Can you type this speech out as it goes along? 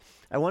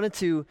I wanted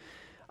to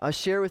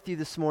share with you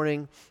this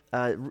morning.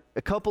 A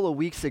couple of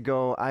weeks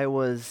ago, I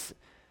was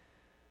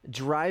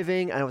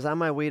driving. I was on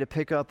my way to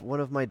pick up one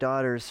of my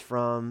daughters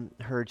from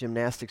her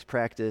gymnastics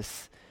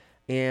practice,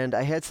 and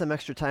I had some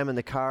extra time in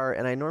the car,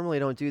 and I normally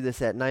don't do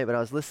this at night, but I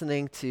was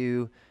listening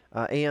to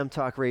AM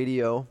Talk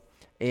Radio,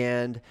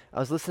 and I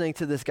was listening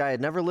to this guy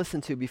I'd never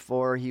listened to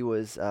before. He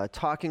was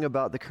talking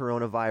about the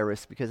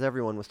coronavirus, because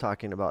everyone was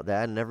talking about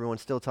that, and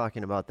everyone's still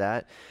talking about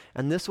that.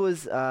 And this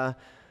was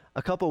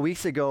a couple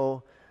weeks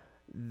ago.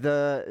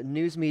 The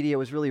news media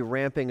was really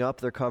ramping up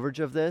their coverage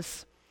of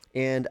this,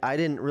 and I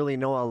didn't really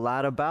know a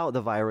lot about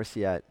the virus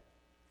yet.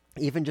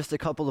 Even just a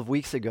couple of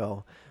weeks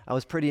ago, I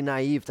was pretty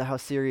naive to how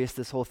serious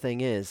this whole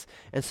thing is.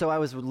 And so I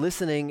was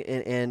listening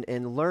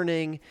and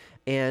learning,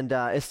 and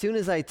as soon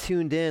as I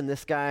tuned in,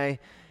 this guy,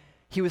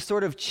 he was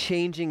sort of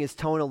changing his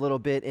tone a little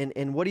bit,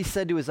 and what he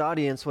said to his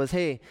audience was,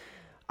 hey,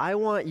 I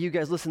want you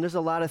guys, listen, there's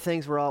a lot of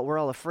things, we're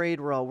all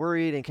afraid, we're all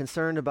worried and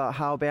concerned about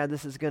how bad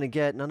this is going to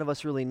get. None of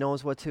us really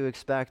knows what to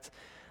expect.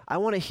 I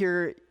want to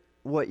hear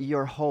what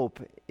your hope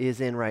is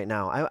in right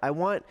now. I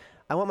want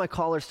my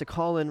callers to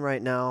call in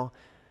right now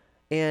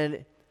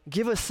and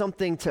give us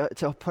something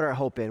to put our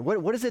hope in.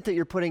 What is it that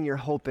you're putting your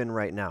hope in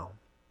right now?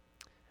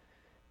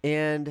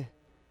 And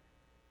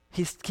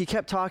he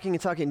kept talking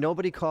and talking.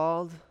 Nobody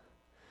called.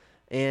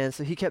 And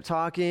so he kept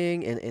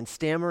talking and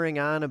stammering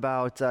on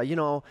about,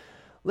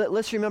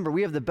 let's remember,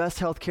 we have the best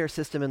healthcare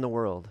system in the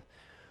world.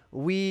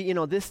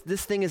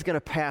 This thing is going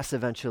to pass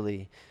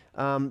eventually.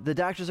 The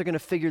doctors are going to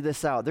figure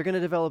this out. They're going to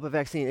develop a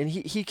vaccine. And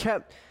he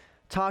kept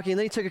talking, and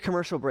then he took a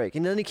commercial break,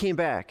 and then he came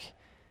back,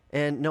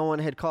 and no one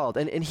had called.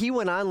 And he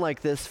went on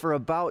like this for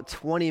about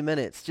 20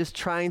 minutes, just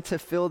trying to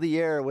fill the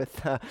air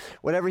with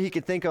whatever he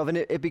could think of. And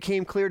it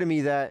became clear to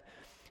me that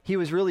he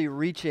was really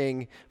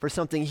reaching for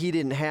something he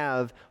didn't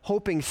have,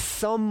 hoping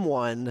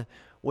someone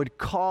would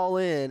call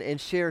in and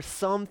share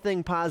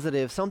something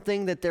positive,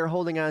 something that they're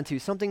holding on to,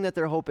 something that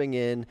they're hoping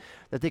in,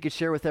 that they could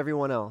share with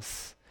everyone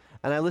else.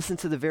 And I listened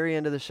to the very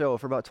end of the show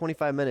for about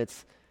 25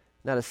 minutes.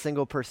 Not a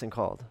single person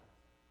called.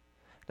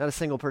 Not a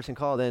single person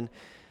called. And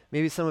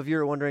maybe some of you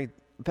are wondering,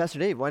 Pastor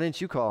Dave, why didn't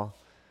you call?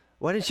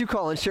 Why didn't you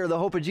call and share the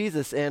hope of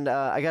Jesus? And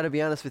I got to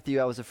be honest with you,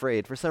 I was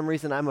afraid. For some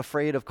reason, I'm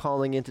afraid of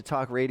calling into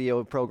talk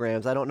radio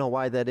programs. I don't know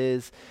why that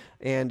is.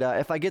 And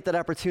if I get that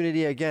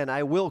opportunity again,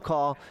 I will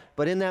call.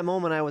 But in that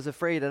moment, I was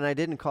afraid, and I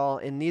didn't call,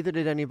 and neither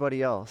did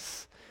anybody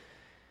else.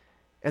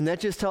 And that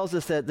just tells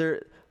us that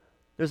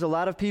there's a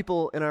lot of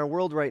people in our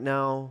world right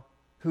now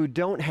who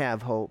don't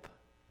have hope.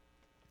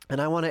 And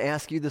I want to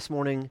ask you this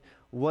morning,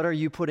 what are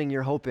you putting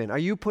your hope in? Are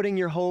you putting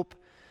your hope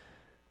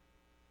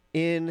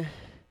in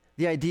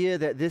the idea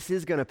that this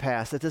is going to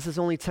pass, that this is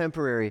only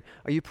temporary?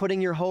 Are you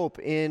putting your hope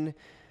in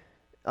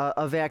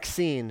a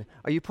vaccine?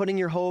 Are you putting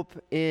your hope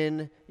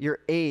in your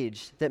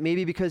age, that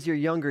maybe because you're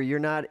younger, you're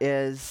not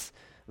as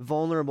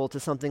vulnerable to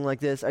something like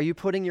this? Are you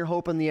putting your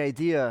hope in the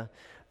idea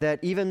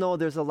that even though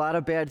there's a lot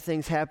of bad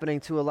things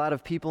happening to a lot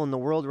of people in the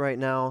world right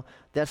now,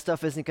 that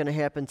stuff isn't going to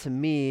happen to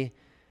me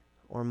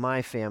or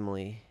my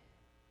family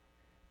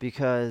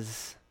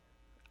because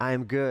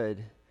I'm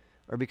good,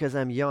 or because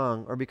I'm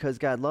young, or because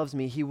God loves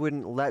me? He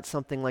wouldn't let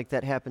something like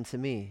that happen to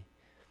me.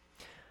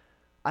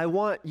 I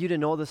want you to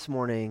know this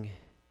morning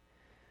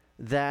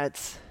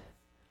that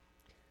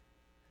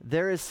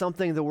there is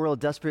something the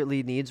world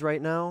desperately needs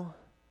right now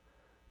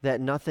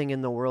that nothing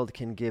in the world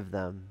can give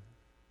them.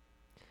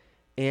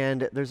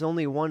 And there's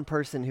only one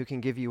person who can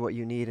give you what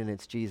you need, and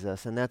it's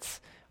Jesus. And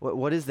that's,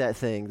 what is that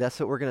thing? That's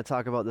what we're going to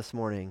talk about this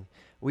morning.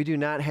 We do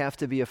not have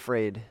to be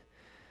afraid.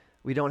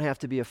 We don't have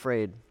to be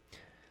afraid.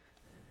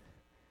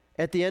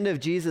 At the end of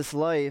Jesus'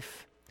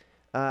 life,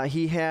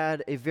 he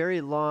had a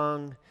very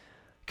long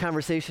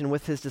conversation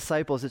with his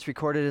disciples. It's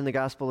recorded in the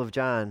Gospel of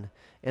John.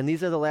 And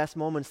these are the last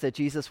moments that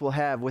Jesus will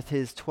have with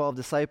his 12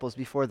 disciples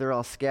before they're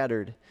all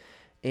scattered.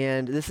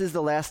 And this is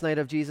the last night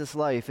of Jesus'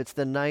 life. It's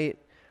the night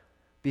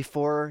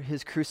before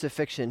his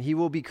crucifixion. He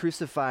will be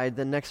crucified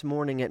the next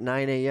morning at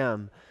 9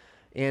 a.m.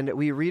 And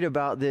we read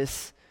about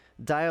this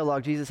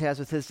dialogue Jesus has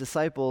with his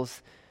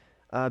disciples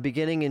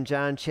beginning in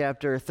John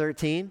chapter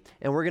 13,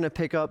 and we're going to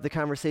pick up the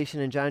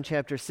conversation in John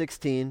chapter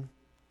 16.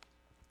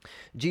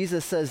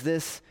 Jesus says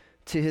this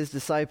to his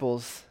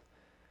disciples,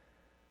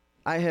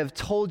 I have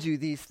told you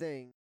these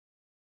things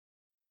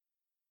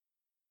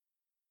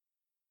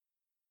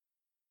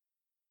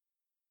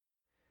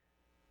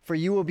for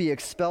you will be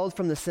expelled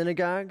from the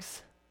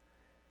synagogues,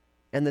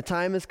 and the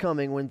time is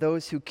coming when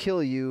those who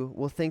kill you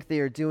will think they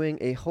are doing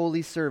a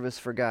holy service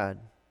for God.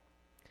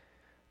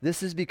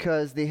 This is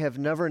because they have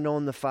never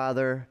known the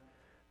Father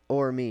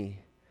or me.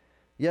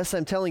 Yes,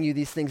 I'm telling you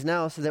these things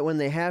now so that when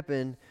they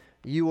happen,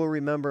 you will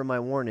remember my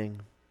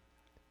warning.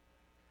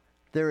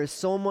 There is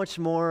so much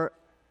more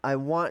I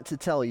want to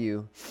tell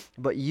you,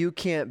 but you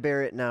can't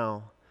bear it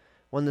now.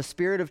 When the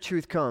Spirit of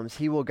truth comes,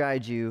 he will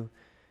guide you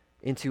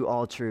into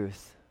all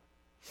truth.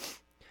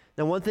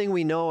 Now, one thing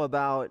we know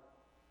about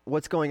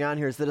what's going on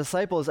here is the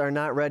disciples are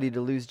not ready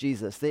to lose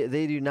Jesus.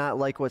 They do not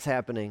like what's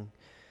happening.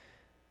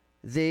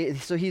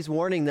 So he's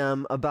warning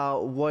them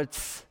about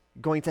what's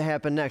going to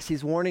happen next.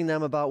 He's warning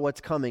them about what's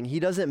coming. He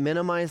doesn't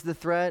minimize the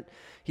threat.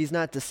 He's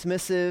not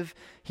dismissive.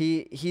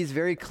 He's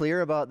very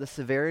clear about the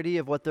severity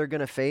of what they're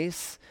going to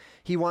face.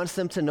 He wants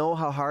them to know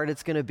how hard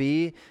it's going to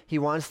be. He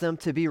wants them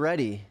to be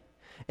ready.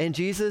 And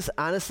Jesus,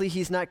 honestly,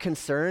 he's not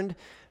concerned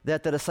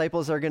that the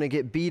disciples are going to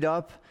get beat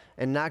up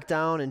and knocked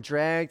down and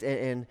dragged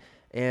and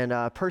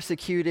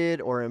persecuted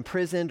or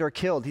imprisoned or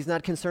killed. He's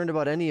not concerned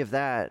about any of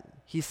that.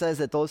 He says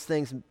that those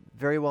things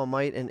very well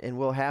might and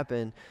will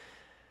happen.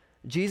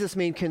 Jesus'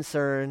 main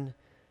concern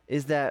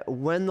is that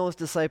when those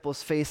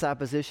disciples face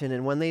opposition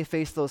and when they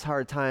face those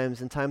hard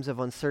times and times of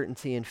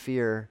uncertainty and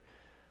fear,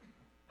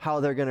 how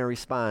they're going to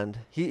respond.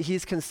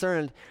 He's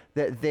concerned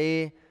that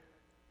they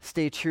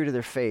stay true to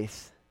their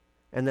faith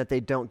and that they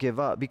don't give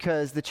up,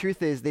 because the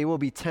truth is they will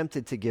be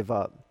tempted to give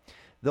up.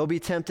 They'll be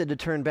tempted to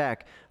turn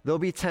back. They'll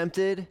be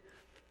tempted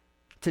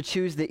to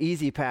choose the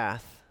easy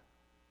path.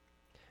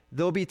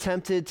 They'll be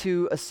tempted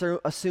to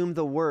assume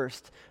the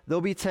worst.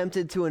 They'll be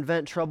tempted to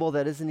invent trouble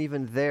that isn't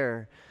even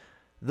there.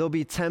 They'll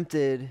be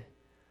tempted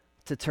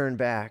to turn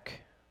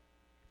back.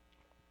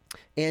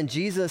 And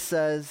Jesus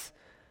says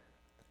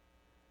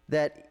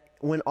that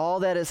when all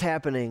that is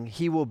happening,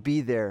 he will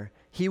be there.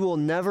 He will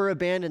never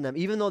abandon them.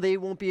 Even though they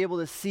won't be able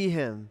to see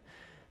him,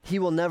 he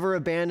will never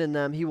abandon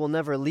them. He will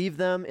never leave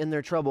them in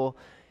their trouble.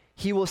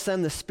 He will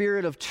send the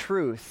Spirit of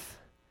truth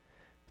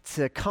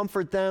to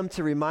comfort them,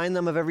 to remind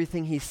them of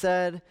everything he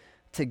said,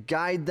 to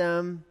guide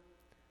them,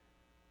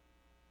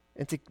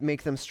 and to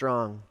make them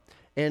strong.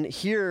 And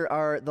here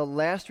are the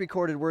last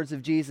recorded words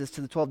of Jesus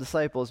to the 12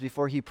 disciples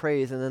before he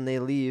prays, and then they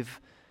leave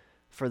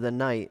for the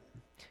night.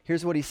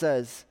 Here's what he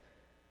says: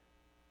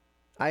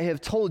 I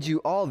have told you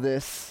all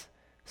this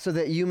so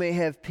that you may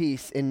have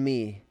peace in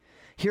me.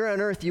 Here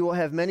on earth you will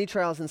have many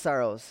trials and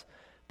sorrows,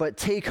 but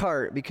take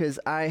heart, because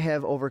I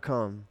have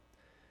overcome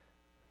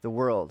the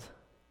world.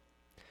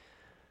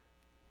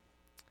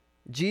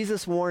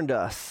 Jesus warned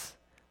us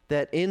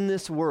that in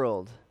this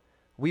world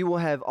we will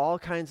have all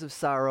kinds of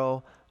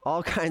sorrow,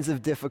 all kinds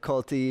of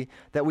difficulty,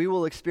 that we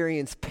will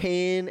experience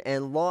pain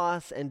and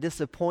loss and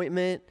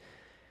disappointment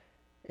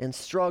and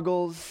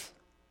struggles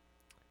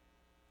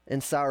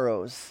and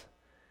sorrows.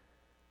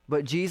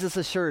 But Jesus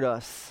assured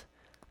us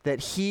that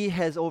he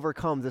has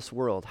overcome this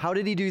world. How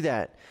did he do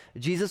that?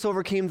 Jesus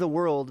overcame the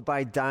world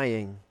by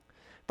dying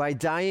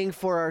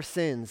for our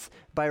sins,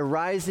 by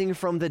rising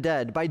from the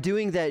dead. By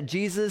doing that,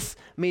 Jesus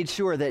made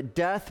sure that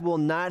death will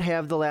not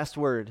have the last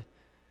word,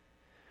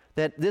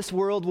 that this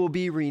world will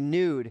be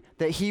renewed,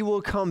 that he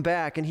will come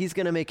back and he's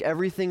going to make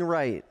everything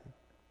right.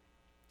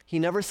 He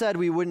never said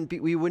we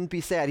wouldn't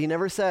be sad. He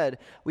never said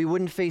we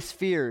wouldn't face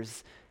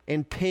fears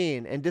and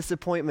pain and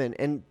disappointment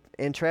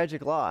and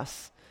tragic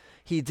loss.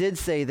 He did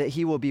say that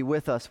he will be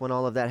with us when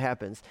all of that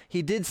happens.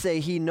 He did say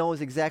he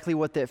knows exactly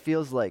what that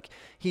feels like.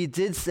 He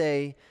did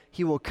say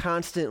he will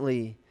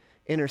constantly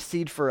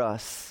intercede for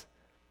us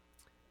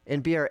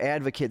and be our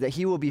advocate, that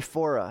he will be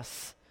for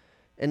us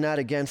and not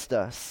against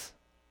us.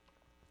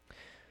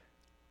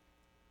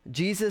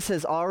 Jesus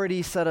has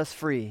already set us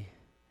free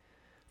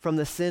from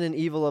the sin and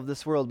evil of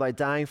this world by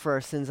dying for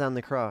our sins on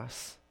the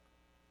cross.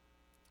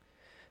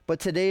 But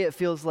today it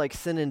feels like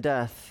sin and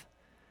death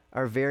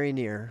are very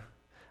near.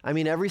 I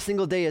mean, every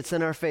single day it's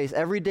in our face.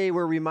 Every day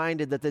we're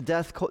reminded that the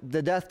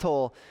death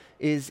toll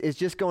is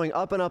just going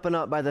up and up and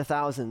up by the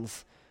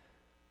thousands,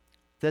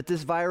 that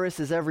this virus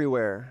is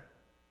everywhere.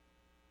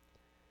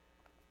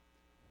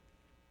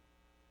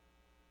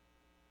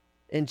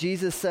 And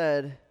Jesus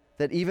said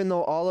that even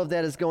though all of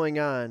that is going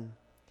on,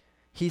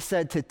 he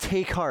said to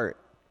take heart.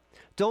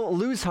 Don't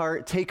lose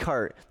heart, take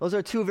heart. Those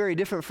are two very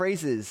different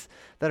phrases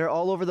that are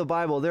all over the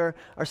Bible. There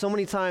are so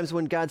many times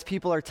when God's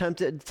people are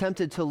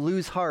tempted to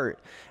lose heart.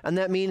 And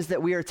that means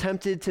that we are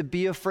tempted to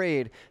be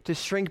afraid, to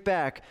shrink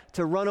back,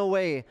 to run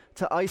away,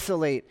 to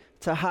isolate,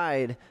 to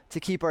hide, to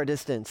keep our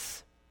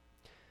distance.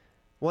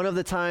 One of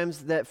the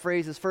times that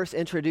phrase is first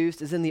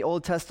introduced is in the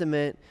Old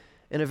Testament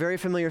in a very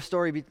familiar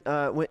story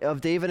of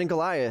David and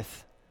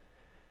Goliath.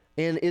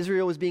 And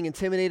Israel was being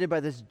intimidated by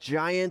this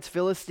giant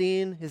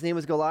Philistine. His name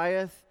was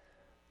Goliath.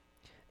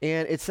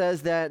 And it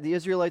says that the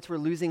Israelites were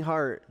losing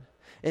heart.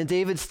 And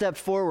David stepped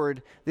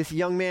forward, this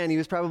young man. He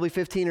was probably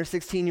 15 or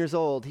 16 years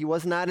old. He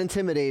was not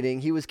intimidating.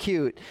 He was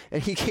cute.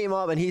 And he came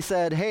up and he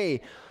said,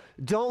 hey,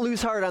 don't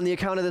lose heart on the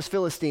account of this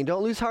Philistine.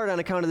 Don't lose heart on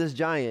account of this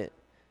giant.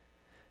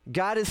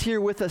 God is here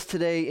with us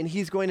today, and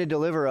he's going to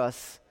deliver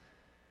us.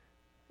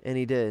 And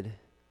he did.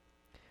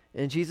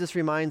 And Jesus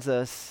reminds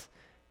us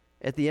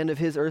at the end of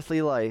his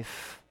earthly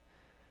life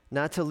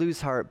not to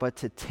lose heart, but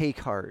to take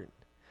heart,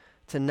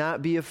 to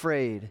not be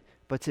afraid,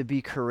 but to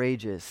be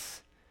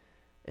courageous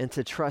and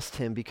to trust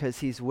him because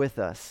he's with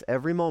us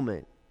every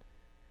moment.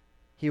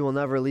 He will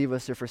never leave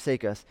us or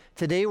forsake us.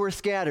 Today we're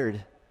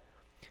scattered.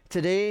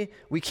 Today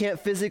we can't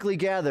physically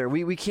gather.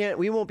 We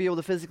won't be able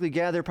to physically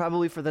gather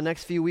probably for the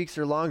next few weeks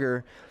or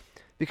longer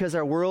because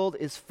our world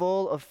is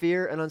full of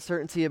fear and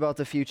uncertainty about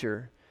the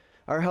future.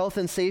 Our health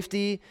and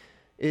safety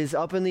is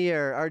up in the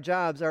air. Our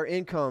jobs, our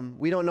income,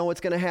 we don't know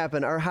what's going to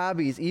happen. Our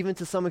hobbies, even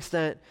to some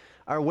extent,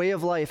 our way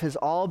of life has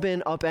all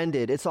been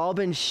upended. It's all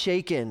been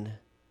shaken.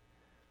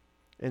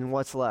 And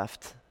what's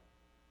left?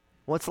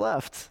 What's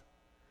left?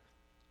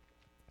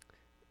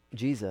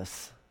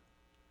 Jesus.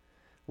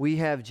 We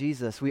have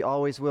Jesus. We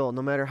always will.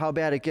 No matter how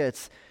bad it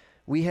gets,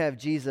 we have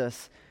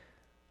Jesus.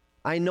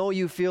 I know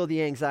you feel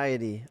the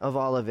anxiety of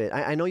all of it.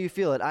 I know you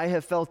feel it. I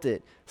have felt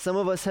it. Some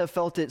of us have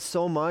felt it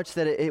so much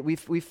that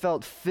we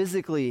felt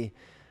physically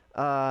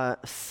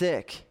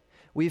sick.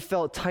 We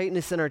felt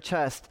tightness in our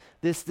chest,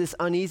 this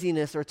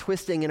uneasiness or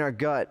twisting in our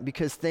gut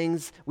because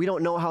we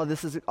don't know how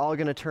this is all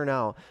going to turn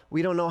out.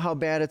 We don't know how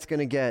bad it's going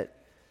to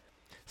get.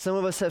 Some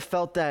of us have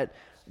felt that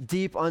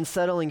deep,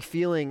 unsettling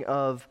feeling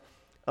of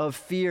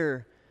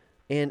fear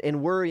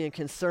and worry and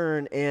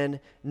concern, and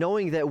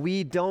knowing that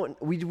we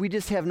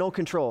just have no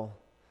control.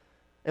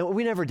 And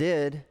we never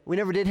did. We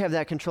never did have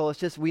that control. It's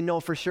just we know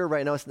for sure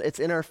right now it's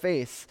in our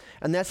face.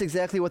 And that's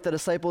exactly what the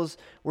disciples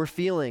were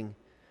feeling.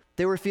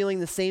 They were feeling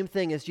the same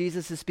thing as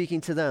Jesus is speaking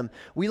to them.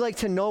 We like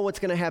to know what's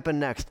going to happen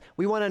next.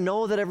 We want to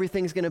know that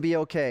everything's going to be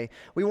okay.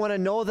 We want to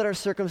know that our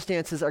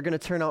circumstances are going to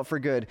turn out for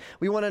good.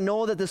 We want to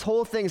know that this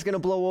whole thing's going to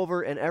blow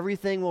over and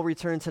everything will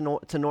return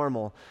to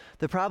normal.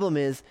 The problem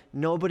is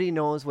nobody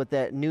knows what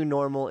that new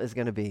normal is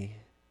going to be.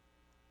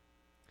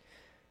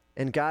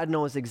 And God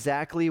knows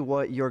exactly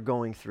what you're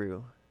going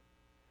through.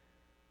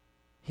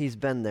 He's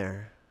been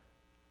there.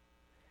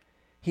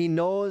 He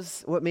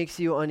knows what makes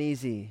you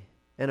uneasy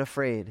and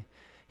afraid.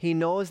 He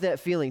knows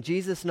that feeling.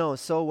 Jesus knows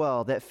so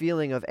well that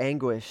feeling of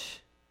anguish,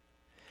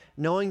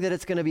 knowing that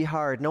it's going to be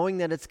hard, knowing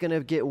that it's going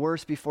to get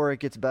worse before it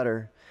gets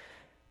better.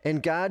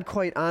 And God,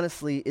 quite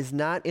honestly, is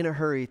not in a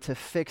hurry to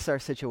fix our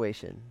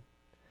situation.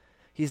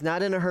 He's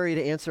not in a hurry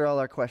to answer all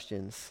our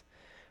questions.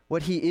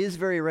 What he is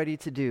very ready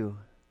to do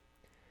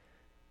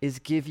is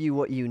give you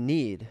what you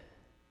need.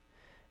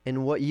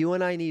 And what you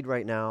and I need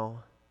right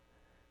now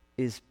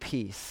is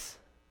peace.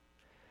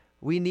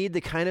 We need the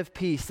kind of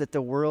peace that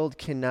the world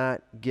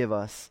cannot give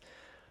us.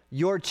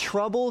 Your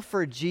trouble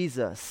for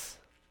Jesus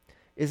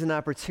is an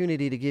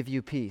opportunity to give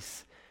you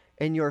peace.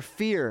 And your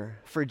fear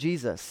for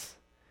Jesus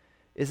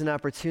is an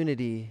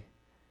opportunity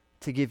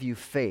to give you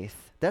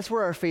faith. That's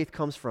where our faith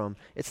comes from.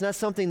 It's not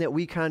something that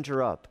we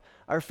conjure up.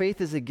 Our faith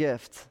is a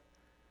gift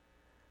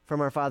from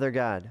our Father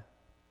God,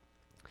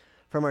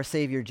 from our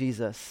Savior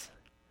Jesus,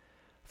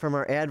 from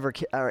our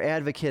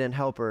advocate and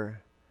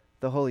helper,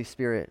 the Holy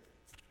Spirit.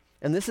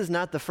 And this is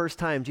not the first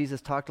time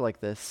Jesus talked like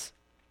this.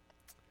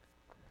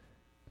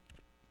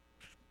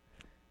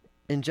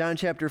 In John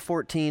chapter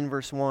 14,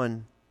 verse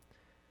 1,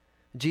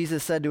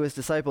 Jesus said to his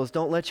disciples,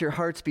 "Don't let your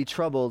hearts be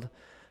troubled.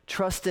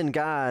 Trust in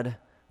God.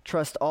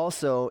 Trust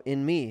also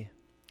in me."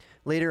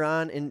 Later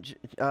on in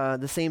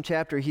the same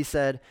chapter, he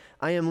said,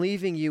 "I am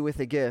leaving you with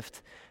a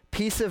gift,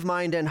 peace of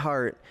mind and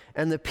heart,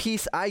 and the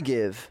peace I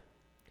give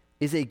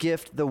is a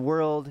gift the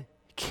world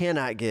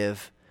cannot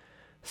give.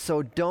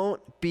 So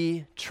don't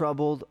be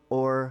troubled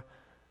or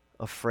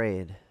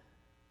afraid."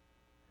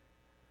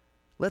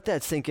 Let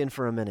that sink in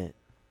for a minute.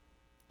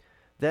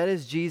 That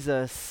is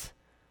Jesus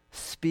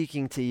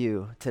speaking to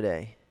you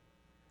today.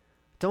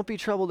 Don't be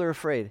troubled or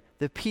afraid.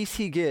 The peace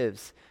he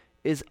gives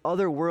is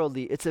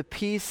otherworldly. It's a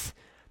peace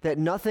that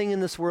nothing in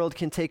this world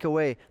can take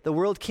away. The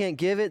world can't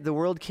give it. The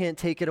world can't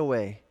take it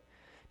away.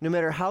 No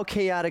matter how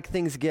chaotic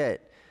things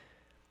get,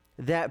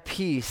 that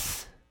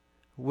peace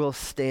will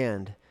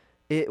stand.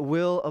 It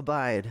will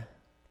abide.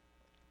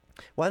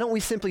 Why don't we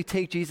simply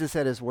take Jesus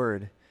at his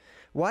word?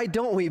 Why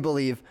don't we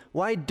believe?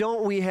 Why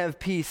don't we have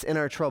peace in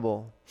our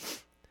trouble?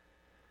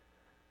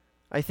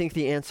 I think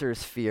the answer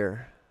is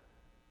fear.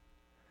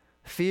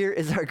 Fear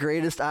is our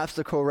greatest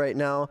obstacle right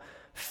now.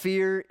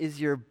 Fear is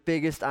your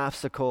biggest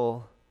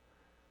obstacle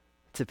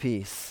to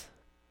peace.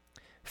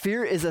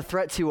 Fear is a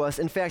threat to us.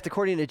 In fact,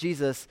 according to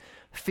Jesus,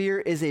 fear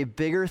is a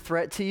bigger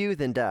threat to you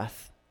than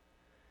death.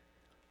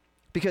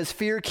 Because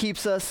fear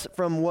keeps us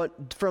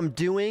from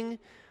doing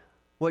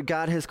what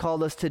God has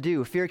called us to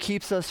do. Fear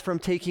keeps us from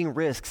taking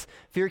risks.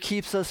 Fear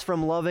keeps us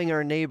from loving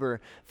our neighbor.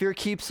 Fear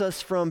keeps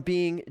us from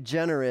being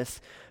generous.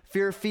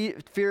 Fear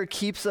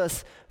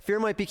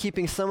might be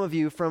keeping some of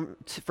you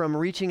from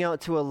reaching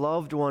out to a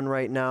loved one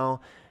right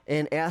now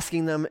and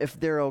asking them if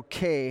they're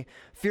okay.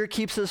 Fear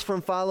keeps us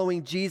from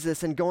following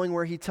Jesus and going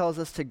where he tells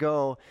us to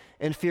go.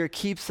 And fear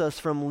keeps us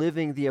from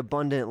living the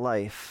abundant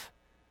life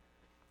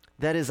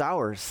that is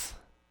ours,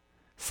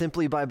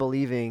 simply by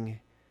believing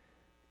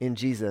in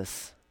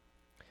Jesus.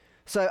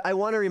 So I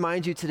want to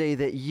remind you today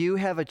that you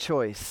have a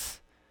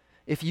choice.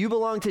 If you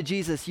belong to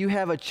Jesus, you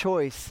have a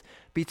choice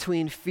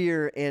between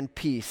fear and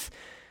peace.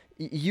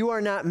 You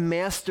are not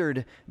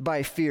mastered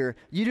by fear.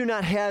 You do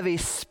not have a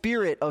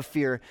spirit of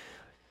fear.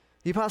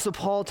 The Apostle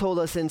Paul told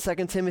us in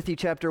 2 Timothy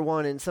chapter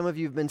 1, and some of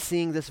you have been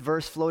seeing this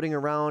verse floating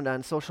around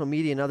on social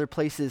media and other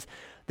places,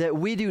 that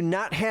we do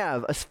not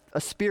have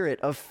a spirit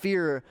of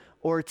fear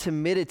or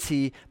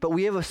timidity, but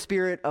we have a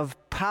spirit of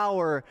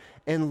power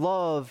and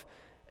love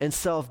and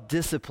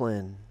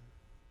self-discipline.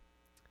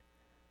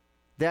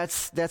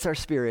 That's our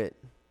spirit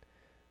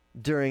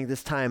during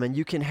this time, and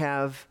you can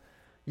have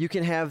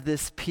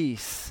this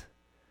peace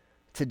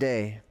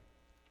today.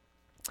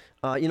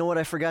 You know what?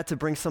 I forgot to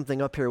bring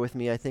something up here with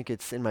me. I think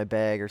it's in my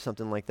bag or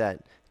something like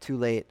that. Too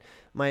late.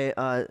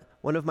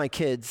 One of my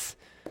kids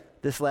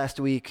this last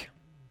week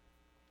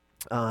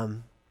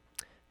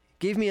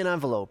gave me an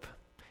envelope,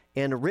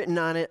 and written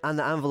on it, on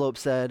the envelope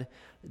said,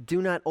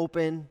 "Do not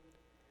open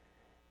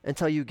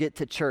until you get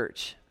to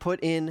church. Put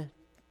in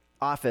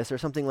office," or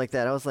something like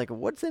that. I was like,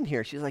 "What's in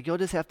here?" She's like, "You'll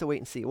just have to wait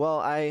and see." Well,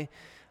 I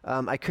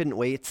couldn't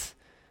wait.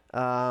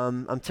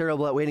 I'm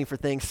terrible at waiting for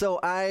things.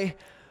 So I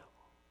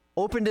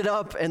opened it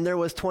up, and there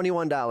was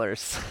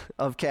 $21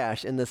 of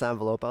cash in this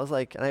envelope. I was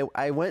like, and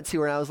I went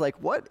to her, and I was like,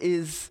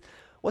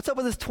 what's up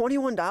with this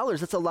 $21?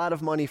 That's a lot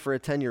of money for a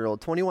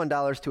 10-year-old.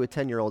 $21 to a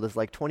 10-year-old is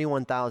like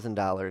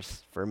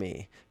 $21,000 for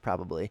me,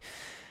 probably.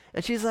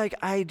 And she's like,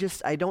 I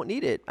don't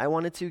need it. I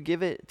wanted to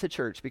give it to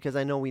church because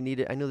I know we need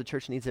it. I know the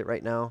church needs it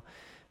right now.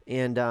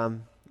 And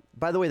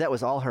by the way, that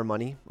was all her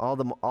money, all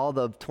the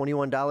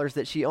 $21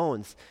 that she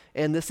owns.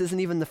 And this isn't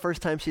even the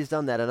first time she's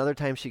done that. Another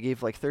time she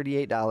gave like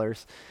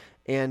 $38.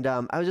 And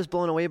I was just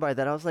blown away by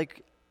that. I was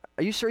like,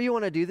 "Are you sure you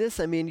want to do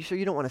this? I mean, you sure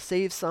you don't want to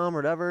save some or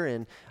whatever?"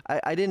 And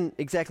I didn't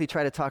exactly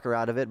try to talk her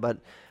out of it, but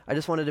I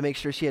just wanted to make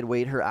sure she had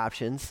weighed her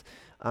options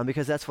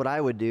because that's what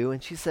I would do.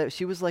 And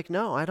she was like,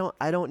 "No, I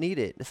don't need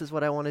it. This is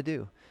what I want to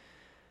do."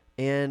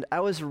 And I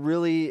was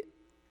really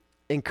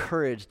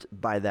encouraged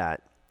by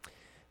that.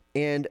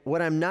 And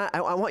what I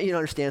want you to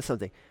understand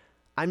something.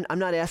 I'm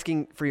not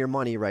asking for your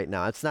money right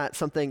now. It's not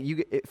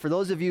something for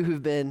those of you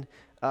who've been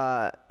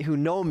who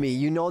know me,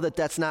 you know that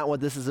that's not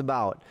what this is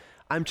about.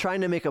 I'm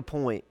trying to make a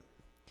point.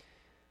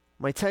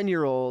 My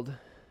 10-year-old,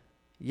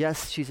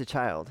 yes, she's a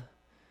child,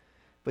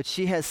 but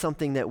she has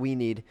something that we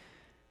need.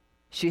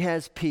 She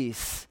has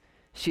peace.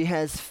 She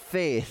has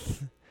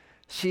faith.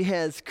 She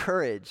has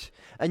courage.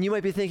 And you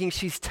might be thinking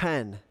she's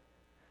 10.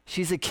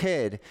 She's a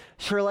kid.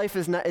 Her life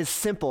is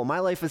simple. My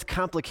life is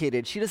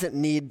complicated. She doesn't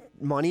need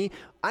money.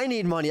 I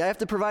need money. I have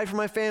to provide for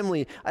my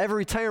family. I have a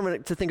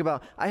retirement to think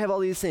about. I have all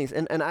these things.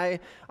 And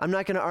I'm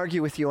not going to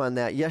argue with you on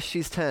that. Yes,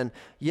 she's 10.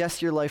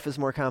 Yes, your life is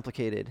more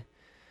complicated.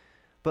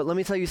 But let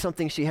me tell you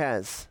something she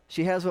has.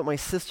 She has what my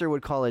sister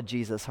would call a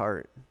Jesus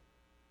heart.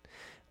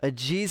 A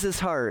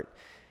Jesus heart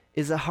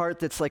is a heart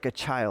that's like a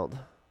child.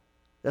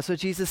 That's what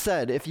Jesus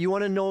said. If you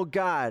want to know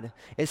God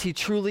as he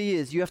truly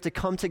is, you have to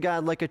come to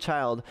God like a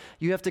child.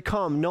 You have to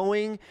come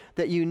knowing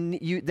that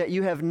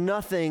you have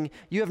nothing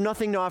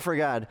to offer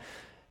God.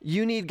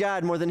 You need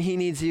God more than he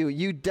needs you.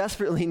 You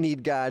desperately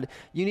need God.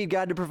 You need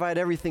God to provide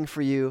everything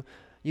for you.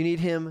 You need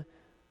him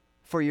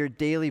for your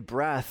daily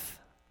breath.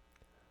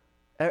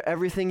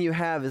 Everything you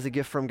have is a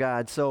gift from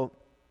God. So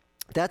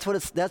that's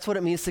what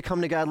it means to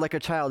come to God like a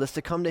child, is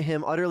to come to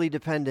him utterly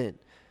dependent.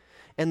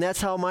 And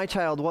that's how my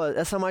child was.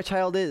 That's how my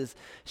child is.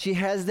 She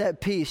has that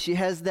peace. She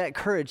has that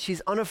courage.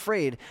 She's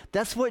unafraid.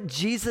 That's what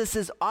Jesus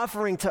is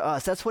offering to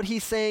us. That's what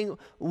he's saying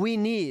we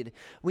need.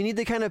 We need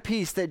the kind of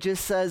peace that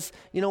just says,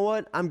 you know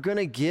what, I'm going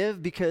to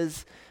give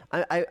because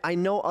I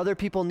know other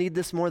people need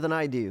this more than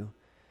I do.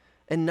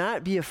 And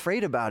not be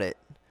afraid about it.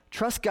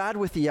 Trust God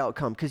with the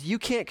outcome because you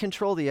can't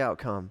control the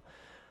outcome.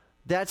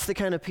 That's the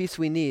kind of peace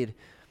we need.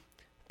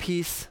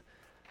 Peace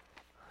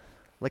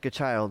like a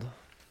child.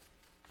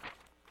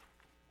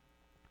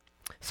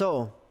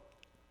 So,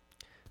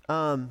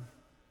 how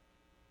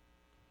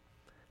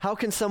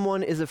can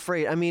someone is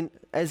afraid? I mean,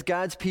 as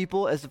God's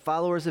people, as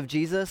followers of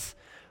Jesus,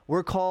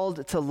 we're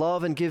called to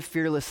love and give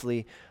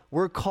fearlessly.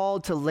 We're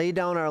called to lay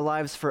down our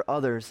lives for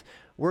others.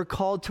 We're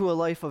called to a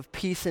life of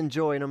peace and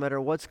joy no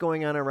matter what's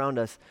going on around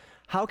us.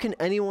 How can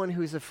anyone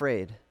who's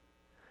afraid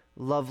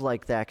love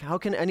like that? How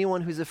can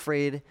anyone who's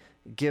afraid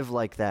give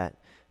like that?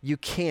 You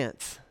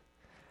can't.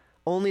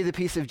 Only the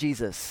peace of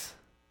Jesus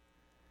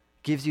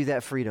gives you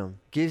that freedom,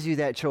 gives you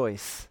that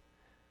choice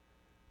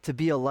to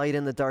be a light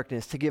in the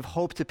darkness, to give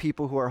hope to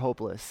people who are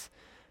hopeless.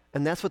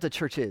 And that's what the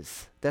church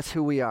is. That's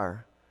who we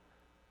are.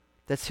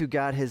 That's who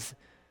God has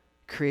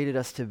created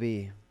us to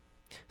be.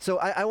 So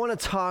I want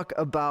to talk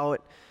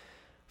about,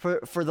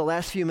 for the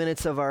last few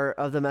minutes of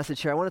the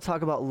message here, I want to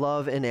talk about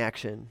love in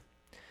action.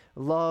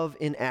 Love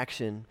in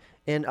action.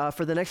 And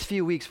for the next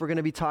few weeks, we're going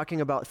to be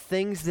talking about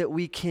things that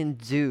we can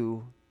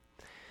do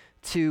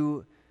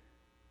to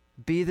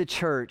be the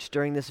church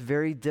during this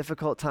very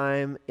difficult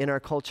time in our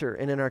culture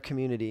and in our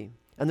community.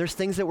 And there's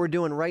things that we're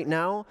doing right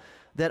now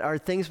that are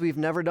things we've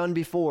never done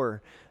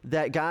before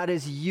that God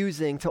is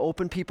using to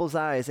open people's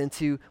eyes and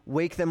to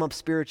wake them up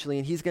spiritually.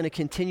 And he's going to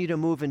continue to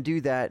move and do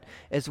that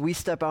as we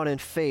step out in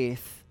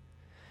faith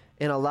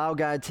and allow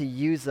God to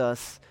use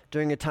us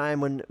during a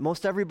time when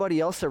most everybody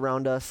else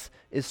around us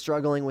is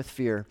struggling with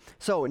fear.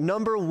 So,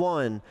 number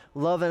one,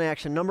 love in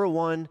action. Number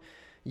one,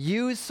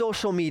 use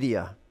social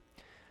media.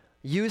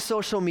 Use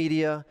social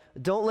media.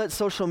 Don't let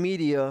social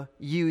media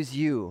use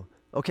you,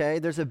 okay?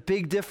 There's a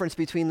big difference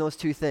between those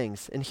two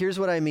things. And here's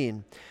what I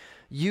mean.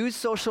 Use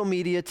social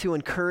media to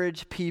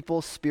encourage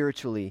people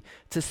spiritually,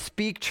 to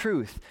speak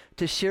truth,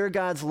 to share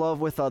God's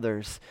love with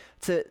others.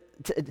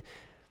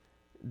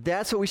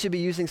 That's what we should be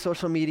using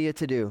social media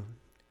to do.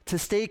 To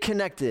stay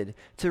connected,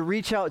 to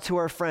reach out to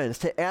our friends,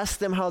 to ask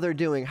them how they're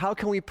doing. How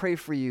can we pray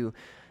for you?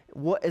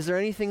 What is there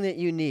anything that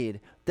you need?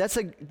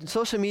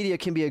 Social media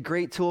can be a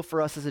great tool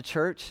for us as a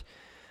church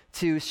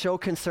to show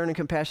concern and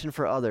compassion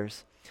for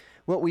others.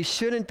 What we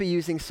shouldn't be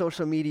using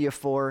social media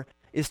for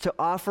is to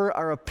offer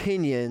our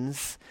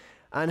opinions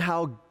on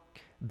how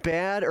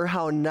bad or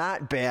how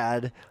not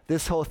bad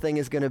this whole thing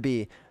is going to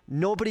be.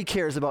 Nobody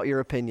cares about your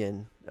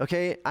opinion,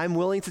 okay? I'm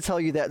willing to tell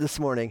you that this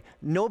morning.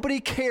 Nobody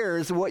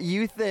cares what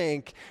you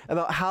think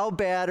about how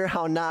bad or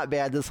how not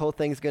bad this whole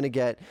thing is going to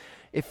get.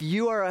 If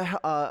you are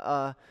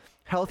a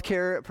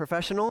healthcare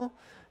professional,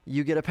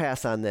 you get a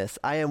pass on this.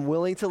 I am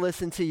willing to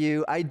listen to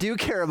you. I do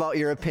care about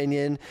your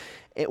opinion.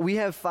 We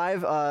have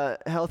 5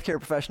 healthcare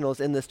professionals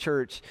in this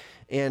church,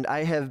 and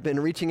I have been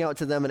reaching out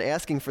to them and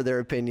asking for their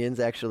opinions,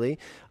 actually,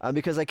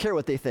 because I care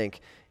what they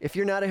think. If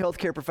you're not a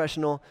healthcare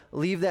professional,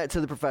 leave that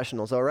to the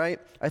professionals, all right?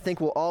 I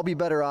think we'll all be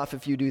better off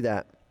if you do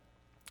that.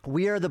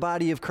 We are the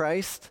body of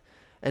Christ,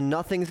 and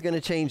nothing's going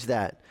to change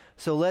that.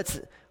 So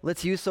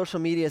let's use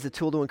social media as a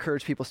tool to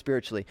encourage people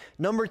spiritually.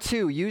 Number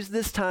 2, use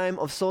this time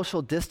of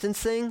social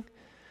distancing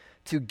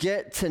to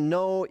get to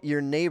know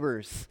your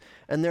neighbors.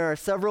 And there are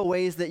several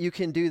ways that you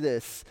can do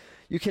this.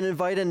 You can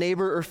invite a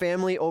neighbor or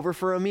family over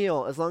for a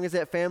meal, as long as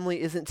that family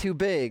isn't too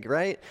big,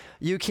 right?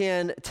 You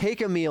can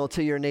take a meal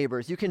to your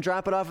neighbors. You can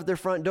drop it off at their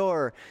front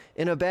door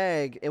in a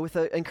bag and with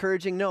an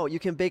encouraging note. You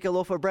can bake a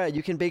loaf of bread.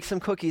 You can bake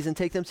some cookies and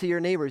take them to your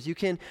neighbors. You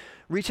can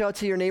reach out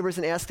to your neighbors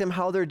and ask them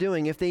how they're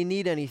doing, if they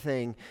need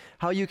anything,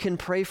 how you can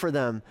pray for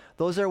them.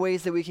 Those are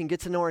ways that we can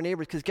get to know our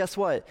neighbors, because guess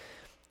what?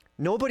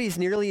 Nobody's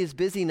nearly as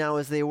busy now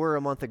as they were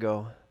a month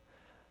ago.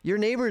 Your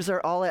neighbors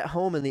are all at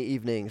home in the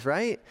evenings,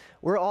 right?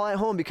 We're all at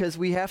home because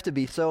we have to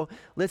be. So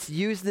let's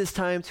use this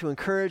time to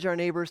encourage our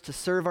neighbors, to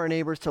serve our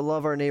neighbors, to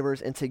love our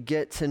neighbors, and to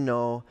get to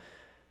know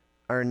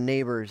our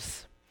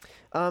neighbors.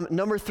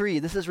 Number 3,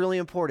 this is really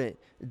important.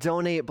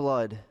 Donate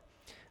blood.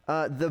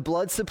 The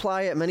blood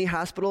supply at many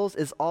hospitals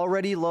is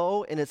already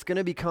low, and it's going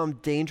to become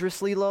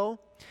dangerously low.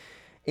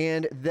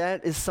 And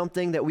that is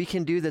something that we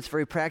can do that's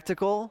very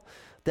practical,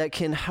 that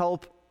can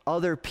help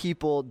other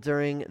people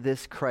during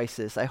this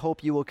crisis. I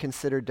hope you will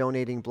consider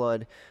donating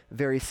blood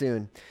very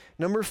soon.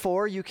 Number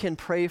 4, you can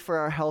pray for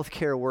our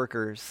healthcare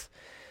workers.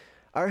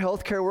 Our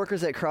healthcare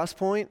workers at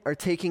Crosspoint are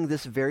taking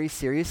this very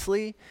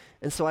seriously,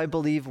 and so I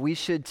believe we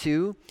should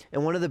too.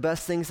 And one of the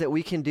best things that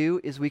we can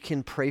do is we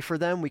can pray for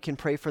them. We can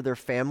pray for their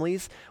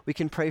families. We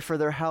can pray for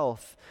their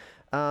health.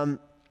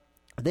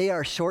 They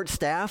are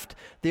short-staffed.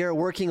 They are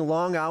working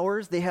long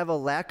hours. They have a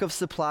lack of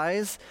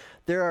supplies.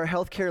 There are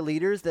healthcare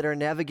leaders that are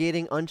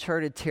navigating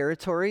uncharted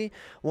territory.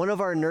 One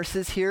of our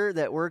nurses here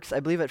that works,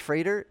 I believe, at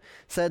Freighter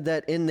said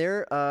that in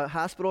their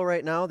hospital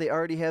right now, they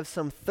already have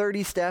some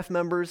 30 staff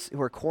members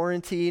who are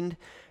quarantined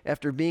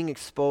after being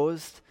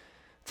exposed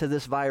to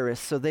this virus.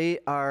 So they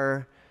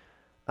are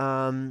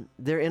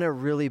they're in a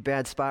really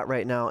bad spot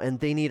right now, and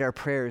they need our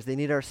prayers. They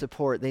need our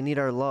support. They need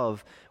our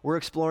love. We're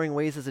exploring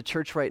ways as a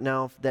church right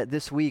now that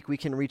this week we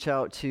can reach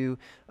out to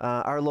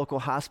our local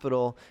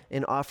hospital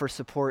and offer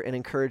support and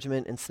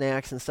encouragement and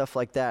snacks and stuff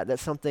like that.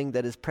 That's something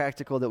that is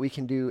practical that we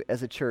can do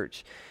as a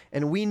church.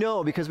 And we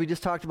know, because we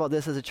just talked about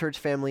this as a church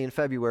family in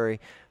February,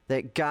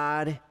 that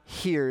God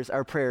hears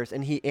our prayers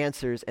and he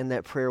answers, and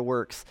that prayer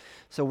works.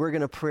 So we're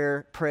going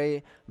to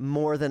pray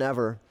more than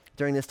ever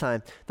during this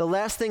time. The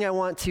last thing I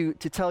want to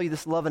tell you,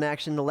 this love in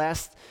action, the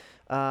last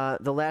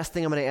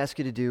thing I'm going to ask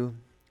you to do,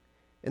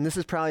 and this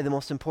is probably the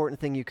most important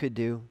thing you could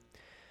do,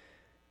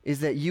 is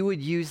that you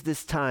would use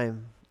this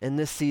time and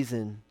this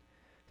season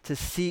to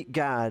seek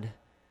God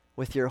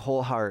with your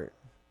whole heart.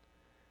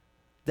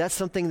 That's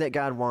something that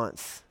God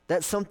wants.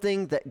 That's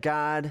something that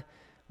God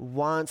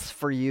wants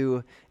for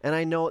you. And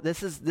I know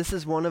this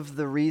is one of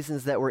the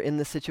reasons that we're in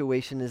this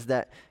situation, is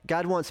that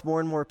God wants more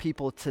and more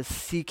people to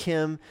seek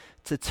him,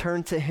 to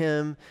turn to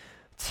him,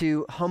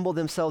 to humble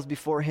themselves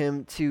before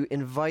him, to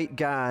invite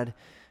God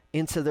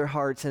into their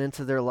hearts and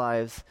into their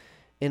lives.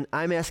 And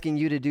I'm asking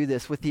you to do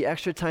this with the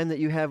extra time that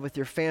you have with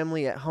your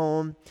family at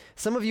home.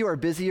 Some of you are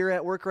busier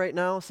at work right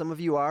now. Some of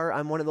you are.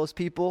 I'm one of those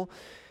people.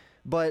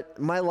 But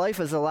my life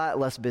is a lot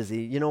less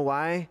busy. You know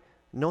why?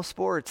 No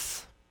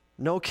sports.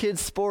 No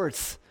kids'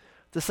 sports.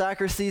 The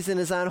soccer season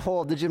is on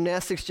hold. The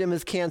gymnastics gym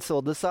is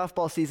canceled. The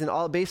softball season,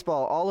 all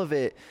baseball, all of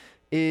it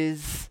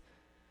is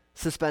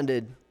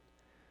suspended.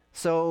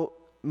 So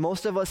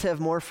most of us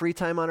have more free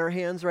time on our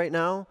hands right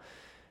now.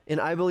 And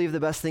I believe the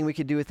best thing we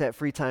could do with that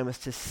free time is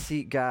to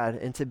seek God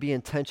and to be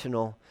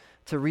intentional,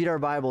 to read our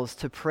Bibles,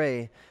 to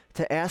pray,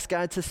 to ask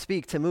God to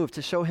speak, to move,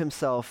 to show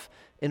himself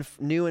in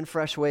new and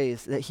fresh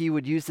ways, that he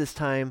would use this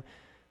time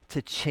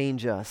to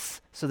change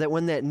us, so that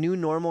when that new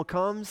normal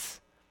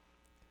comes,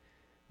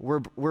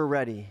 we're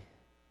ready.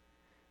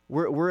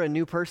 We're a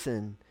new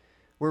person.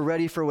 We're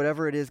ready for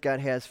whatever it is God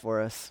has for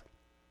us.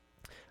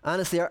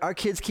 Honestly, our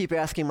kids keep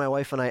asking my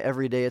wife and I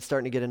every day. It's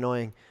starting to get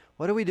annoying.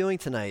 What are we doing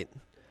tonight?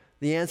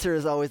 The answer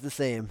is always the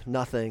same: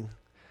 nothing.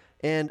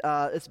 And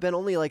it's been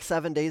only like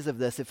 7 days of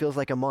this. It feels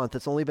like a month.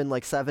 It's only been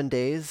like 7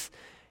 days.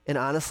 And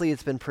honestly,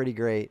 it's been pretty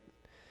great.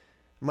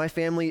 My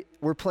family,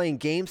 we're playing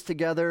games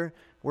together.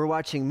 We're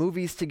watching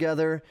movies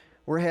together.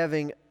 we're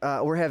having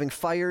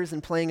fires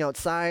and playing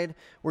outside.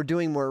 We're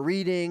doing more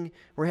reading.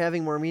 We're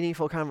having more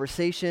meaningful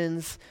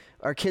conversations.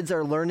 Our kids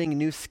are learning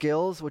new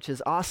skills, which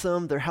is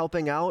awesome. They're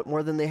helping out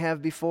more than they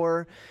have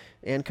before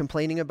and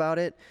complaining about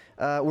it.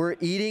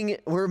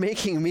 We're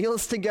making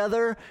meals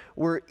together.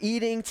 We're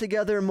eating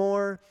together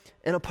more.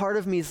 And a part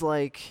of me is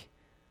like,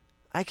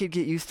 I could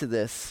get used to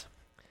this.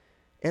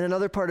 And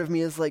another part of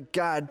me is like,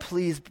 God,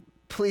 please,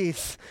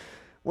 please,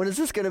 when is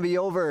this going to be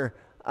over?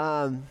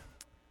 And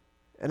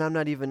I'm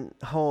not even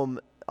home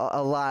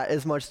a lot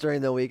as much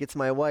during the week. It's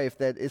my wife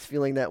that is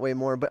feeling that way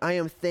more. But I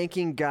am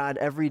thanking God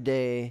every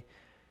day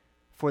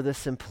for the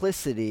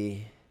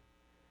simplicity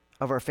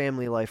of our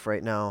family life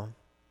right now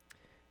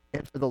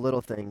and for the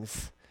little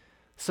things.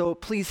 So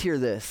please hear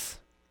this.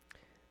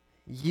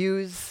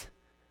 Use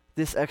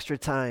this extra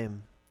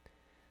time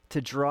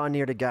to draw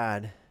near to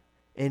God,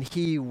 and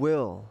He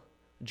will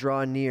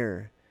draw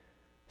near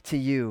to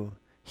you.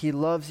 He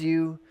loves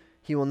you.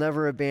 He will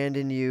never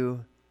abandon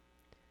you.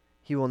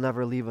 He will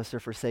never leave us or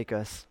forsake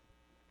us.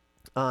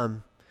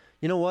 You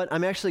know what?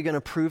 I'm actually going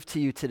to prove to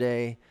you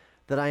today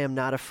that I am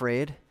not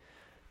afraid,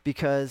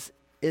 because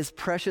as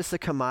precious a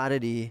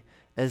commodity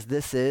as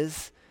this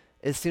is,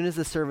 as soon as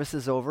the service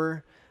is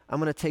over, I'm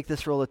going to take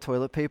this roll of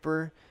toilet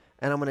paper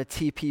and I'm going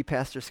to TP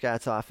Pastor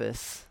Scott's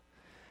office,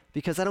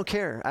 because I don't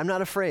care. I'm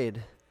not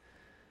afraid.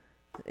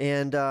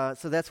 And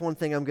so that's one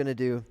thing I'm going to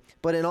do.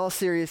 But in all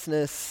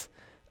seriousness,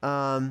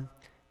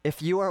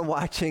 if you are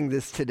watching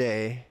this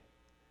today,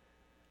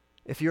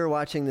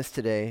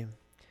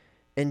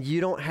 and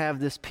you don't have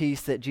this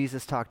peace that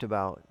Jesus talked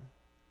about,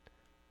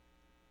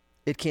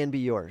 it can be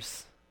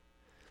yours.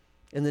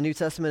 In the New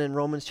Testament, in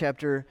Romans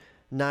chapter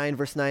 9,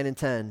 verse 9 and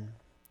 10,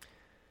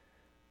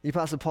 the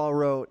Apostle Paul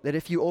wrote that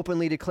if you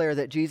openly declare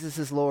that Jesus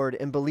is Lord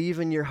and believe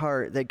in your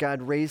heart that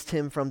God raised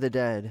him from the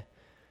dead,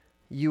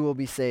 you will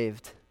be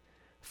saved.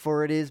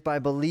 For it is by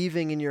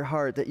believing in your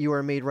heart that you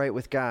are made right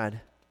with God.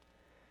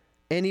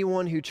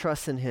 Anyone who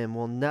trusts in him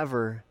will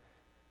never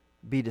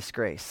be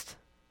disgraced.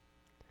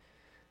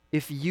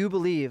 If you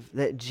believe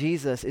that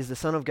Jesus is the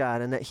Son of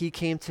God and that he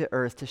came to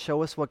earth to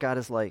show us what God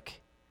is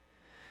like,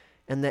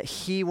 and that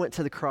he went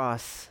to the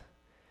cross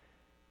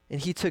and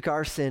he took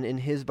our sin in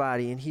his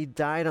body and he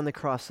died on the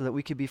cross so that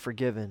we could be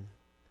forgiven,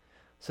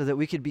 so that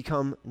we could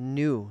become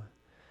new,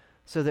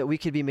 so that we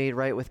could be made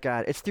right with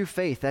God. It's through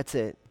faith, that's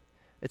it.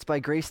 It's by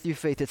grace through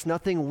faith. It's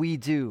nothing we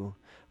do.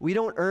 We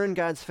don't earn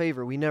God's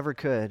favor. We never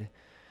could.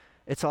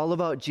 It's all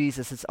about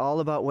Jesus. It's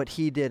all about what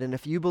he did. And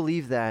if you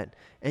believe that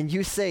and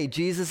you say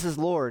Jesus is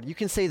Lord, you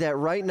can say that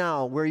right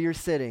now where you're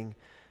sitting.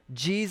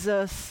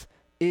 Jesus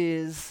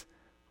is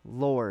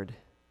Lord.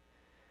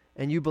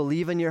 And you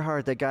believe in your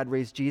heart that God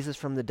raised Jesus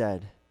from the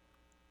dead,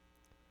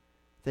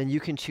 then you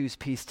can choose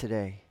peace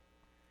today.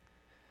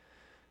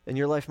 And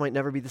your life might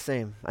never be the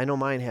same. I know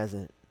mine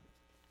hasn't.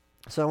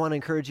 So I want to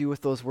encourage you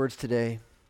with those words today.